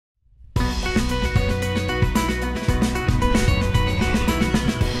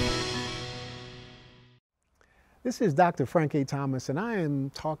This is Dr. Frank A. Thomas, and I am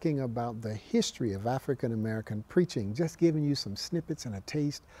talking about the history of African American preaching, just giving you some snippets and a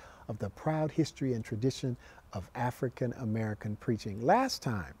taste of the proud history and tradition of African American preaching. Last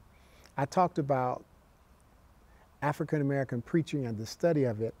time, I talked about African American preaching and the study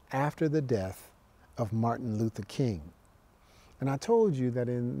of it after the death of Martin Luther King. And I told you that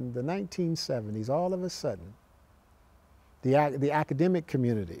in the 1970s, all of a sudden, the academic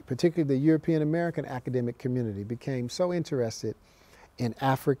community, particularly the European American academic community, became so interested in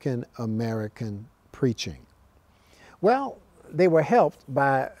African American preaching. Well, they were helped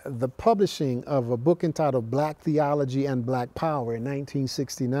by the publishing of a book entitled Black Theology and Black Power in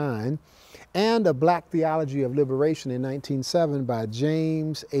 1969 and a Black Theology of Liberation in 1907 by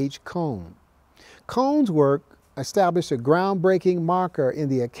James H. Cone. Cone's work established a groundbreaking marker in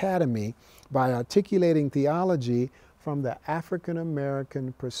the academy by articulating theology from the African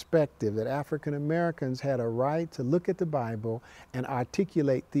American perspective, that African Americans had a right to look at the Bible and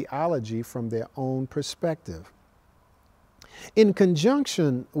articulate theology from their own perspective. In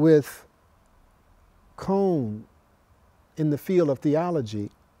conjunction with Cone in the field of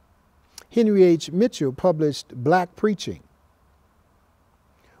theology, Henry H. Mitchell published Black Preaching,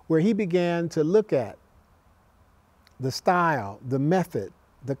 where he began to look at the style, the method,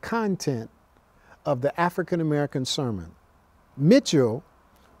 the content of the African American sermon. Mitchell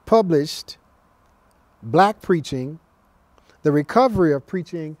published Black Preaching, The Recovery of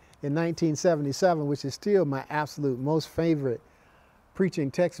Preaching in 1977, which is still my absolute most favorite preaching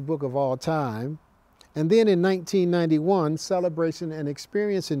textbook of all time. And then in 1991, Celebration and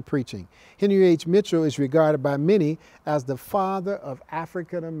Experience in Preaching. Henry H. Mitchell is regarded by many as the father of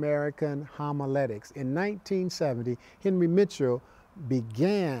African American homiletics. In 1970, Henry Mitchell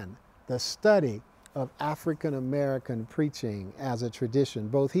began the study of African American preaching as a tradition.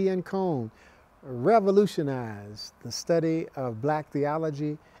 Both he and Cone revolutionized the study of Black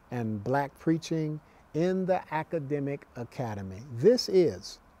theology and Black preaching in the academic academy. This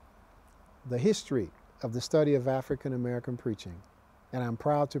is the history of the study of African American preaching, and I'm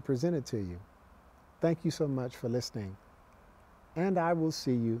proud to present it to you. Thank you so much for listening, and I will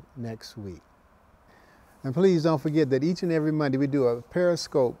see you next week. And please don't forget that each and every Monday we do a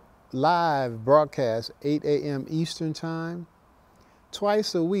Periscope live broadcast, 8 a.m. Eastern Time.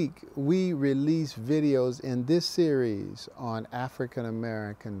 Twice a week, we release videos in this series on African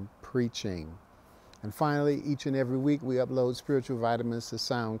American preaching. And finally, each and every week, we upload spiritual vitamins to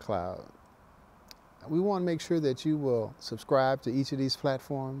SoundCloud. We want to make sure that you will subscribe to each of these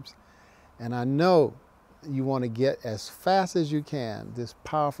platforms. And I know you want to get as fast as you can this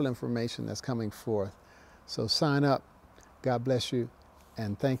powerful information that's coming forth. So sign up. God bless you.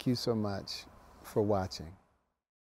 And thank you so much for watching.